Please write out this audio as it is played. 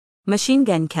Machine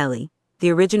Gun Kelly,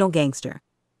 the original gangster,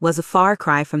 was a far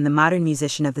cry from the modern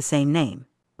musician of the same name.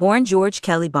 Born George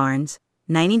Kelly Barnes,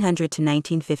 1900 to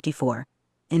 1954,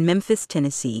 in Memphis,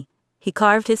 Tennessee, he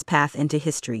carved his path into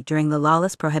history during the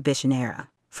lawless Prohibition era.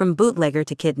 From bootlegger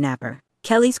to kidnapper,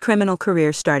 Kelly's criminal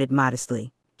career started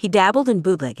modestly. He dabbled in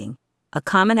bootlegging, a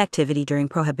common activity during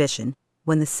Prohibition,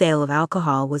 when the sale of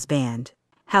alcohol was banned.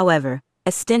 However,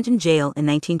 a stint in jail in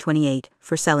 1928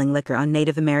 for selling liquor on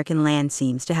Native American land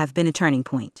seems to have been a turning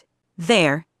point.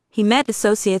 There, he met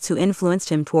associates who influenced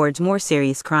him towards more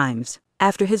serious crimes.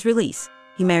 After his release,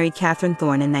 he married Catherine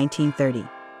Thorne in 1930.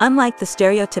 Unlike the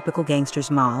stereotypical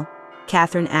gangster's moll,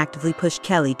 Catherine actively pushed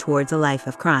Kelly towards a life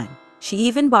of crime. She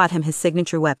even bought him his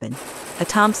signature weapon, a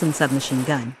Thompson submachine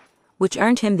gun, which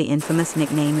earned him the infamous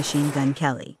nickname Machine Gun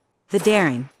Kelly. The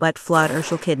daring but flawed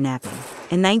Urschel kidnapping.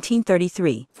 In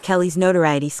 1933, Kelly's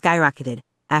notoriety skyrocketed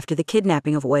after the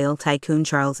kidnapping of oil tycoon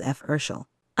Charles F. Urschel.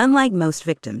 Unlike most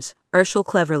victims, Urschel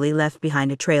cleverly left behind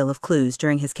a trail of clues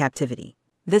during his captivity.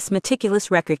 This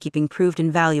meticulous record-keeping proved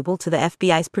invaluable to the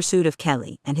FBI's pursuit of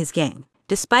Kelly and his gang.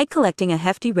 Despite collecting a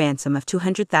hefty ransom of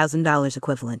 $200,000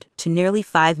 equivalent to nearly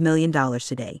 $5 million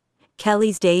today,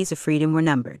 Kelly's days of freedom were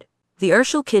numbered. The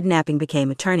Urschel kidnapping became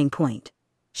a turning point,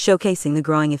 showcasing the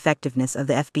growing effectiveness of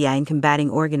the FBI in combating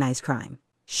organized crime.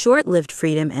 Short-lived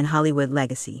freedom and Hollywood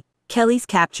legacy. Kelly's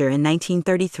capture in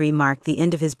 1933 marked the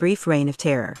end of his brief reign of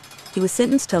terror. He was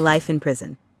sentenced to life in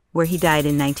prison, where he died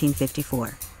in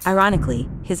 1954. Ironically,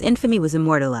 his infamy was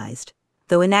immortalized,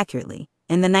 though inaccurately,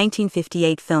 in the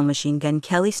 1958 film Machine Gun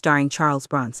Kelly starring Charles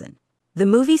Bronson. The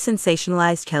movie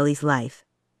sensationalized Kelly's life,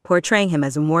 portraying him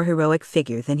as a more heroic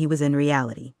figure than he was in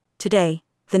reality. Today,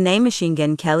 the name Machine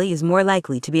Gun Kelly is more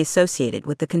likely to be associated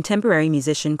with the contemporary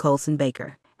musician Colson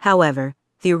Baker. However,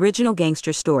 the original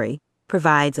gangster story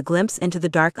provides a glimpse into the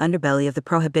dark underbelly of the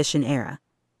Prohibition era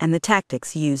and the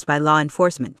tactics used by law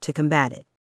enforcement to combat it.